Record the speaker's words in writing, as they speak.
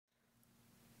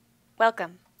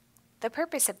Welcome. The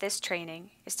purpose of this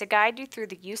training is to guide you through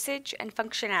the usage and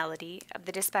functionality of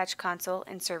the Dispatch Console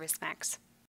in ServiceMax.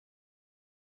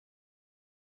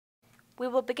 We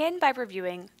will begin by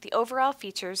reviewing the overall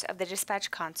features of the Dispatch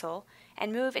Console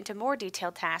and move into more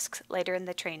detailed tasks later in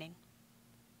the training.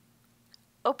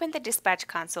 Open the Dispatch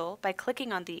Console by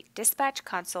clicking on the Dispatch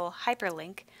Console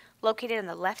hyperlink located on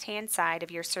the left-hand side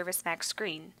of your ServiceMax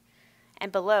screen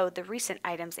and below the Recent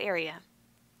Items area.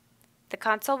 The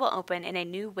console will open in a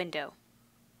new window.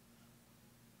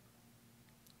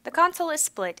 The console is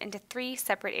split into three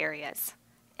separate areas.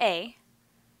 A.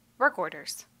 Work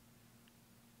orders.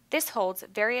 This holds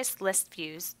various list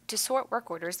views to sort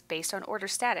work orders based on order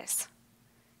status.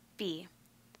 B.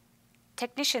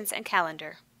 Technicians and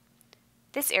calendar.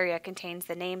 This area contains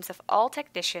the names of all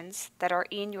technicians that are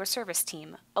in your service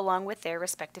team, along with their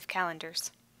respective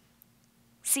calendars.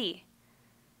 C.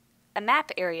 A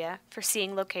map area for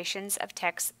seeing locations of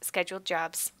techs' scheduled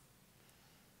jobs.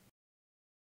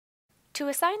 To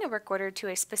assign a work order to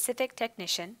a specific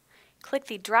technician, click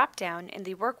the drop-down in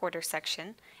the Work Order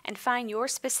section and find your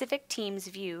specific team's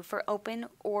view for open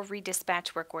or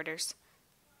redispatch work orders.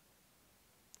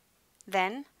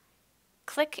 Then,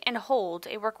 click and hold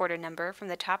a work order number from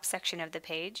the top section of the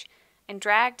page and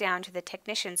drag down to the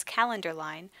technician's calendar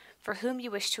line for whom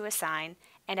you wish to assign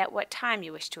and at what time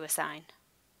you wish to assign.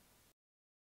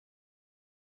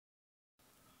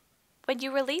 When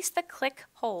you release the Click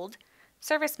Hold,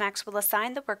 ServiceMax will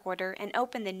assign the work order and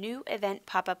open the new event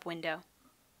pop-up window.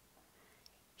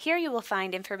 Here you will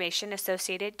find information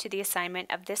associated to the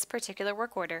assignment of this particular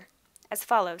work order, as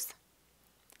follows.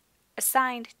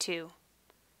 Assigned to.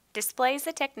 Displays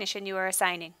the technician you are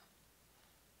assigning.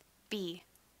 B.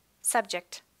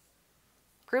 Subject.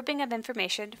 Grouping of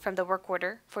information from the work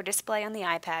order for display on the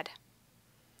iPad.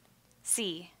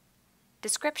 C.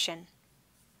 Description.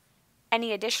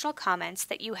 Any additional comments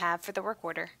that you have for the work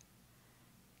order.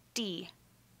 D.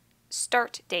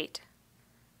 Start date.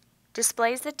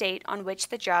 Displays the date on which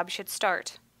the job should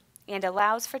start and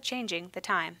allows for changing the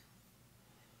time.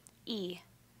 E.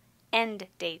 End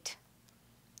date.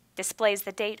 Displays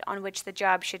the date on which the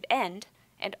job should end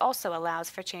and also allows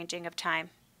for changing of time.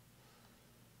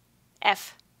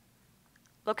 F.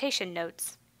 Location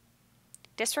notes.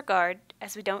 Disregard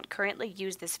as we don't currently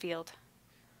use this field.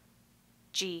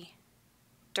 G.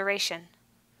 Duration.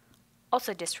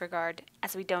 Also disregard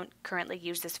as we don't currently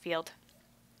use this field.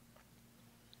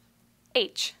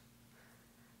 H.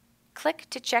 Click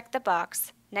to check the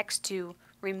box next to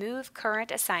Remove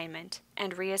Current Assignment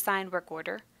and Reassign Work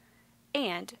Order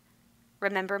and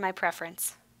Remember My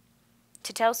Preference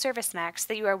to tell ServiceMax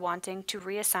that you are wanting to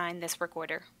reassign this work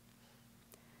order.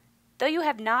 Though you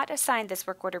have not assigned this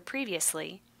work order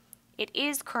previously, it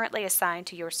is currently assigned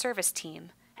to your service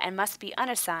team and must be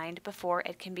unassigned before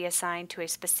it can be assigned to a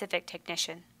specific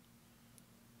technician.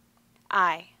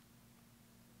 I.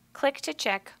 Click to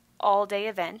check All Day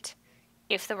Event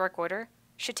if the work order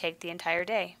should take the entire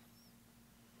day.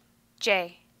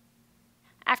 J.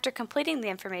 After completing the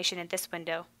information in this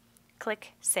window,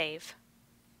 click Save.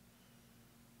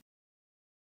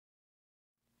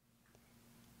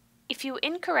 If you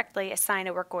incorrectly assign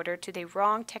a work order to the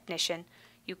wrong technician,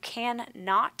 you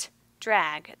cannot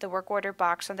drag the work order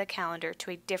box on the calendar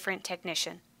to a different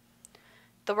technician.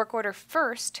 The work order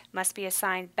first must be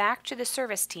assigned back to the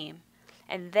service team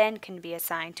and then can be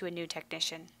assigned to a new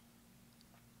technician.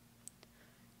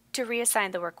 To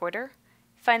reassign the work order,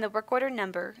 find the work order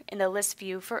number in the list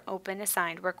view for open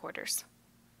assigned work orders.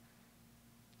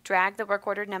 Drag the work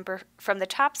order number from the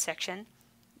top section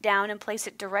down and place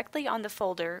it directly on the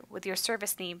folder with your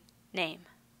service name.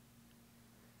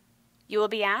 You will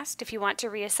be asked if you want to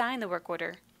reassign the work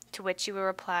order, to which you will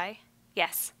reply,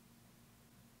 yes.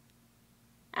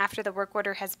 After the work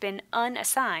order has been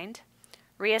unassigned,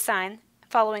 reassign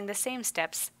following the same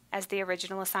steps as the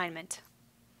original assignment.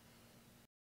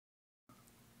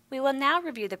 We will now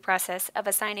review the process of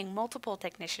assigning multiple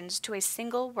technicians to a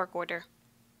single work order.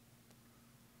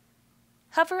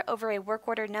 Hover over a work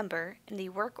order number in the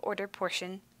work order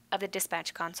portion of the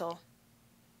Dispatch Console.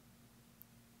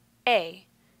 A.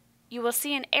 You will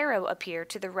see an arrow appear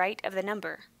to the right of the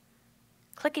number.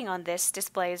 Clicking on this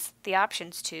displays the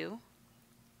options to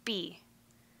B.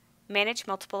 Manage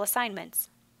multiple assignments.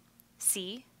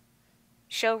 C.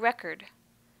 Show record.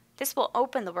 This will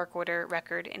open the work order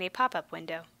record in a pop-up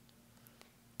window.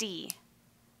 D.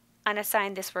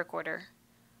 Unassign this work order.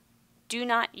 Do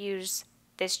not use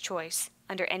this choice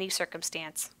under any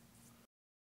circumstance.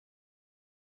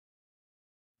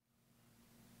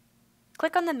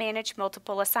 Click on the Manage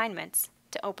Multiple Assignments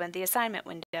to open the assignment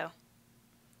window.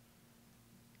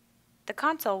 The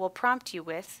console will prompt you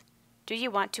with, Do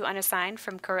you want to unassign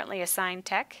from currently assigned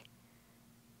tech?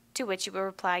 To which you will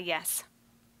reply yes.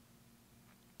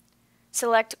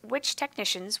 Select which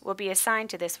technicians will be assigned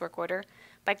to this work order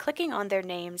by clicking on their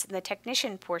names in the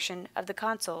Technician portion of the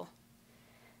console.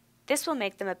 This will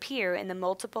make them appear in the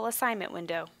Multiple Assignment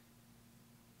window.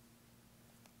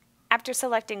 After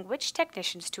selecting which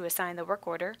technicians to assign the work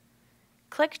order,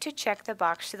 click to check the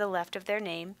box to the left of their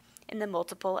name in the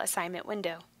Multiple Assignment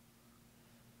window.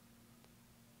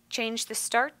 Change the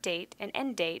start date and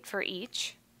end date for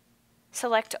each.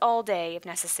 Select all day if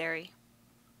necessary.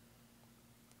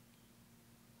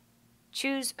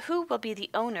 Choose who will be the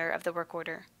owner of the work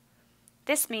order.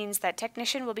 This means that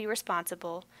technician will be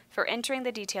responsible for entering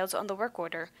the details on the work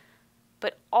order,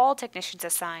 but all technicians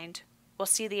assigned will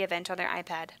see the event on their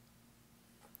iPad.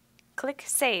 Click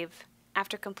Save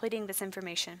after completing this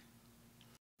information.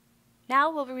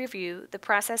 Now we'll review the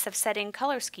process of setting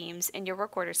color schemes in your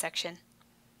work order section.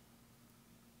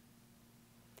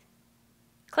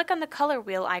 Click on the color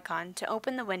wheel icon to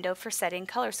open the window for setting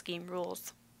color scheme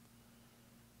rules.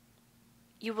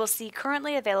 You will see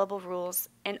currently available rules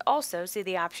and also see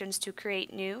the options to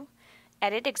create new,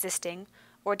 edit existing,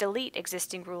 or delete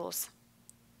existing rules.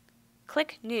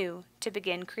 Click New to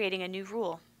begin creating a new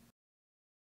rule.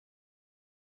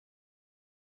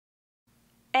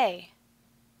 A.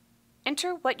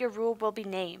 Enter what your rule will be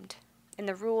named in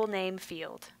the Rule Name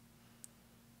field.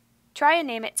 Try and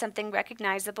name it something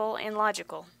recognizable and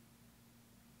logical.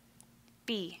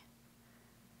 B.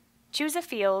 Choose a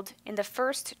field in the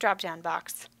first drop-down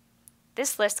box.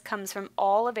 This list comes from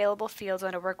all available fields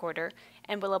on a work order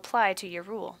and will apply to your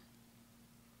rule.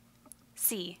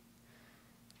 C.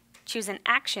 Choose an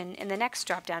action in the next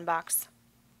drop-down box.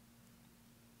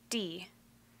 D.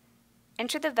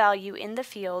 Enter the value in the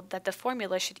field that the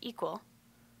formula should equal.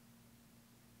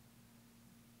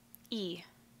 E.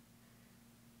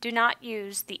 Do not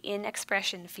use the In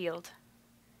Expression field.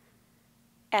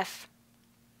 F.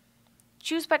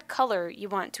 Choose what color you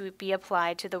want to be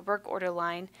applied to the work order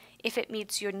line if it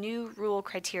meets your new rule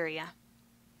criteria.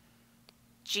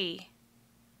 G.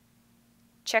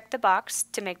 Check the box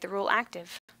to make the rule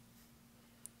active.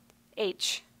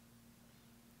 H.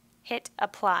 Hit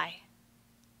Apply.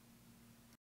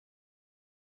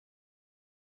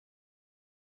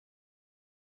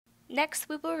 Next,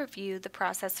 we will review the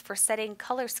process for setting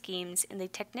color schemes in the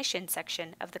Technician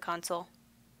section of the console.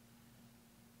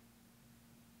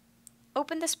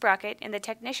 Open the sprocket in the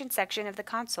Technician section of the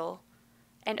console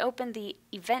and open the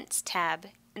Events tab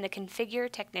in the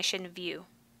Configure Technician view.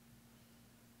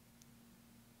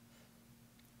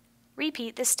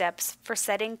 Repeat the steps for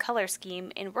setting color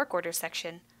scheme in Work Order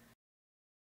section.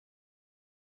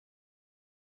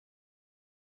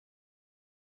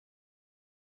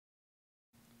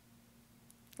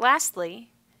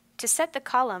 Lastly, to set the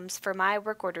columns for My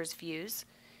Work Orders views,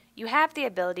 you have the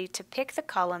ability to pick the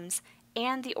columns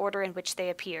and the order in which they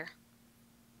appear.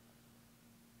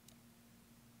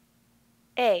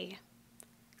 A.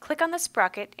 Click on the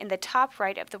sprocket in the top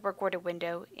right of the work order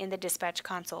window in the Dispatch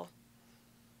console.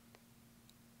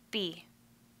 B.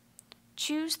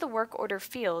 Choose the work order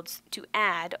fields to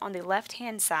add on the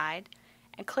left-hand side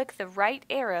and click the right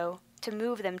arrow to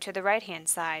move them to the right-hand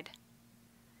side.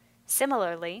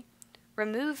 Similarly,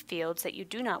 remove fields that you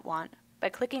do not want by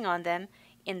clicking on them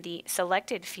in the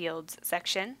Selected Fields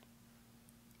section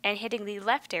and hitting the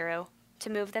left arrow to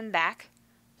move them back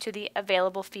to the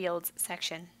Available Fields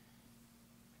section.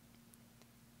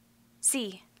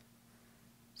 C.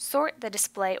 Sort the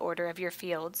display order of your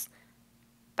fields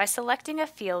by selecting a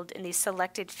field in the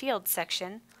Selected Fields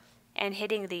section and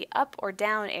hitting the up or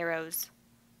down arrows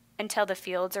until the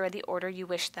fields are in the order you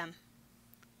wish them.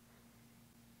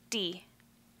 D.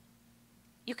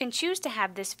 You can choose to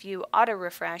have this view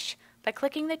auto-refresh by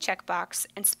clicking the checkbox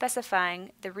and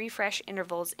specifying the refresh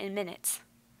intervals in minutes.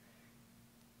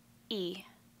 E.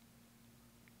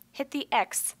 Hit the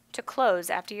X to close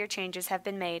after your changes have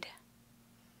been made.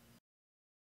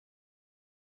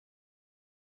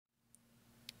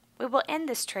 We will end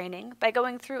this training by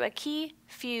going through a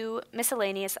few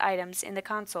miscellaneous items in the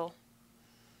console.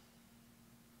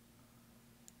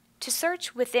 To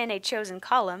search within a chosen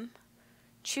column,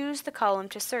 choose the column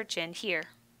to search in here.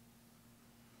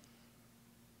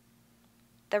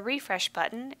 The refresh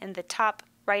button in the top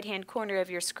right-hand corner of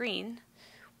your screen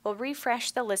will refresh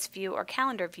the list view or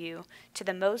calendar view to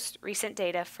the most recent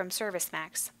data from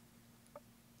ServiceMax.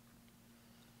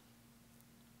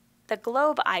 The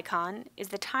globe icon is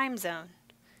the time zone.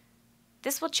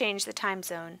 This will change the time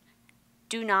zone.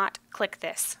 Do not click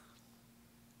this.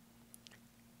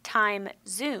 Time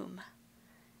zoom.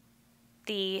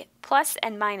 The plus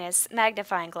and minus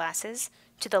magnifying glasses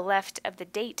to the left of the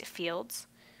date fields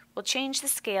will change the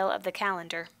scale of the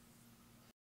calendar.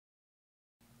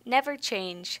 Never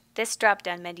change this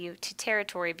drop-down menu to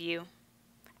Territory View,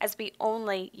 as we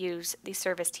only use the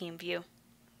Service Team view.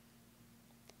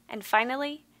 And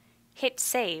finally, hit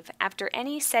Save after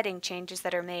any setting changes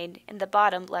that are made in the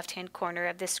bottom left-hand corner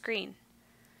of this screen.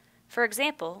 For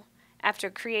example, after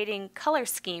creating color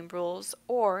scheme rules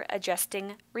or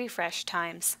adjusting refresh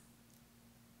times.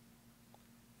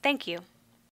 Thank you.